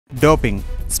Doping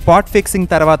spot fixing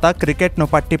తర్వాత క్రికెట్ను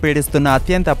పట్టి పీడిస్తున్న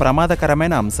అత్యంత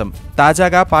ప్రమాదకరమైన అంశం.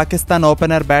 తాజాగా Pakistan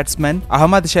opener batsman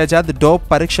Ahmed Shehzad dope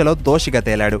పరీక్షలో దోషిగా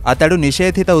తేలాడు. అతడు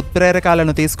నిషేధిత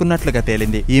ఉత్ప్రేరకాలను తీసుకున్నట్లుగా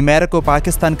తేలింది. ఈ మేరకు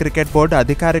పాకిస్తాన్ క్రికెట్ బోర్డు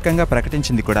అధికారికంగా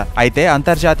ప్రకటించింది కూడా. అయితే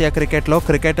అంతర్జాతీయ క్రికెట్లో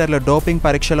క్రికెటర్లు డోపింగ్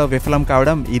పరీక్షలో విఫలం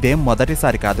కావడం ఇదేం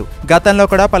మొదటిసారి కాదు. గతంలో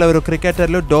కూడా పలువురు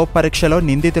క్రికెటర్లు డోప్ పరీక్షలో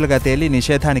నిందితులుగా తేలి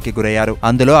నిషేధానికి గురయ్యారు.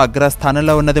 అందులో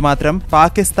అగ్రస్థానంలో ఉన్నది మాత్రం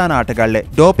పాకిస్తాన్ ఆటగాళ్లే.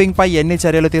 డోపింగ్ పై ఎన్ని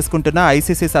చర్యలు తీసుకుంటున్నా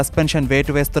ఐసీసీ సస్పెన్షన్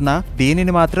వేటు వేస్తున్నా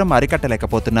దీనిని మాత్రం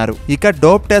అరికట్టలేకపోతున్నారు. ఇక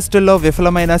డోప్ టెస్టుల్లో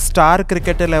విఫలమైన స్టార్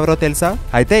క్రికెటర్లు ఎవరో తెలుసా?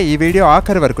 అయితే ఈ వీడియో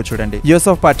ఆఖరి వరకు చూడండి.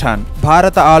 యూసుఫ్ పఠాన్.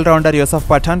 భారత ఆల్రౌండర్ యూసుఫ్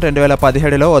పఠాన్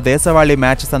 2017లో ఓ దేశవాళీ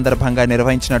మ్యాచ్ సందర్భంగా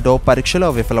నిర్వహించిన డోప్ పరీక్షలో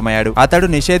విఫలమయ్యాడు. అతడు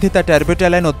నిషేధిత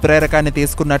టెర్బిటలైన్ ఉత్ప్రేరకాన్ని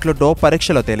తీసుకున్నట్లు డోప్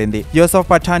పరీక్షలో తేలింది. యూసుఫ్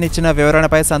పఠాన్ ఇచ్చిన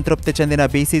వివరణపై సంతృప్తి చెందిన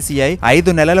బీసీసీఐ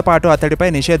 5 నెలల పాటు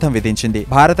అతడిపై నిషేధం విధించింది.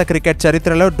 భారత క్రికెట్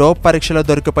చరిత్రలో డోప్ పరీక్షలో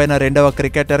దొరికిపోయిన రెండవ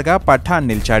క్రికెటర్ గా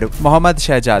పఠాన్ నిలిచాడు. మొహమ్మద్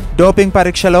షెహజాద్. డోపింగ్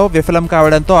పరీక్షలో విఫలం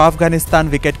కావడంతో ఆఫ్ఘనిస్తాన్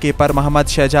వికెట్ కీపర్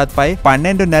మహమ్మద్ షెహజాద్ పై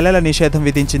 12 నెలల నిషేధం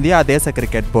విధించింది ఆ దేశ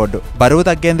క్రికెట్ బోర్డు. బరువు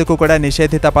తగ్గేందుకు కూడా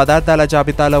నిషేధిత పదార్థాల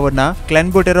జాబితాలో ఉన్న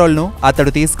క్లెన్బుటెరోల్ ను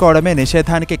అతడు తీసుకోవడమే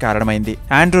నిషేధానికి కారణమైంది.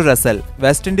 Andrew Russell.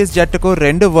 వెస్టిండీస్ జట్టుకు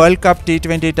 2 వరల్డ్ కప్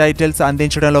టీ20 టైటిల్స్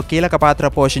అందించడంలో కీలక పాత్ర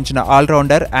పోషించిన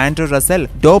ఆల్రౌండర్ ఆండ్రూ రసెల్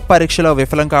డోప్ పరీక్షలో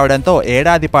విఫలం కావడంతో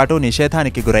ఏడాది పాటు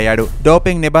నిషేధానికి గురయ్యాడు.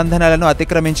 డోపింగ్ నిబంధనలను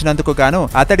అతిక్రమించినందుకు గాను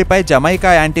అతడిపై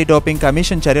జమైకా యాంటీ డోపింగ్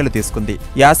కమిషన్ చర్యలు తీసుకుంది.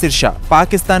 యాసిర్ షా.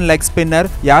 పాకిస్తాన్ లెగ్ స్పిన్నర్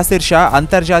యాసిర్ షా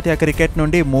అంతర్జాతీయ క్రికెట్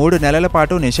నుండి 3 నెలల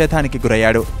పాటు నిషేధానికి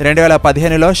గురయ్యాడు.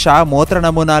 2015లో షా మూత్ర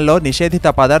నమూనాల్లో నిషేధిత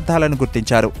పదార్థాలను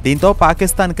గుర్తించారు. దీంతో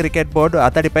పాకిస్తాన్ క్రికెట్ బోర్డు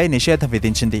అతడిపై నిషేధం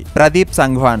విధించింది. ప్రదీప్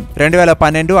సంగ్వాన్.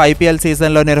 2012 ఐపీఎల్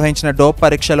సీజన్లో నిర్వహించిన డోప్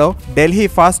పరీక్షలో ఢిల్లీ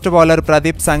ఫాస్ట్ బౌలర్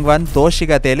ప్రదీప్ సంగ్వాన్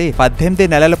దోషిగా తేలి 18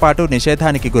 నెలల పాటు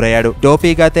నిషేధానికి గురయ్యాడు.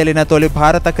 డోపీగా తేలిన తొలి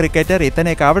భారత క్రికెటర్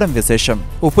ఇతనే కావడం విశేషం.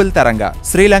 ఉపుల్ తరంగ.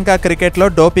 శ్రీలంక క్రికెట్లో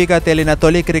డోపీగా తేలిన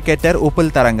తొలి క్రికెటర్ ఉపుల్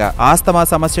తరంగ ఆస్తమా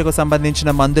సమస్యకు సంబంధించిన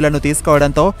మందులను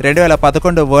తీసుకోవడంతో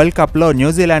 2011 వరల్డ్ కప్ లో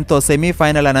న్యూజిలాండ్ తో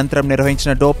సెమీఫైనల్ అనంతరం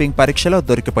నిర్వహించిన డోపింగ్ పరీక్షలో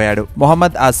దొరికిపోయాడు.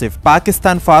 Mohammed Asif.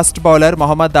 Pakistan fast bowler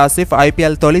Mohammed Asif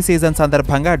IPL తొలి సీజన్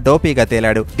సందర్భంగా డోపీగా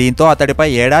తేలాడు. దీంతో అతడిపై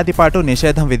ఏడాది పాటు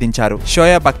నిషేధం విధించారు.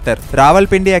 షోయబ్ అఖ్తర్.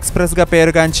 రావల్పిండి ఎక్స్ప్రెస్ గా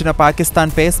పేరుగాంచిన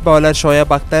పాకిస్తాన్ పేస్ బౌలర్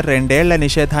షోయబ్ అఖ్తర్ 2 ఏళ్ల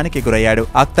నిషేధానికి గురయ్యాడు.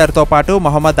 అఖ్తర్ తో పాటు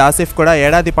మొహమ్మద్ ఆసిఫ్ కూడా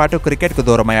ఏడాది పాటు క్రికెట్ కు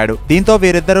దూరమయ్యాడు. దీంతో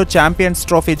వీరిద్దరూ ఛాంపియన్స్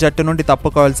ట్రోఫీ జట్టు నుండి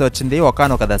తప్పుకోవాల్సి వచ్చింది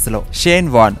ఒకానొక దశలో. Shane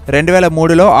van.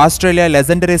 2003లో Australia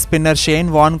legendary spinner Shane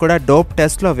van కూడా డోప్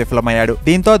టెస్ట్ లో విఫలమయ్యాడు.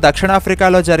 దీంతో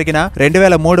దక్షిణాఫ్రికాలో జరిగిన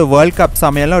 2003 వరల్డ్ కప్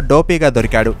సమయంలో డోపీగా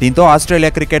దొరికాడు. దీంతో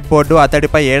ఆస్ట్రేలియా క్రికెట్ బోర్డు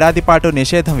అతడిపై ఏడాది పాటు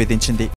నిషేధం విధించింది.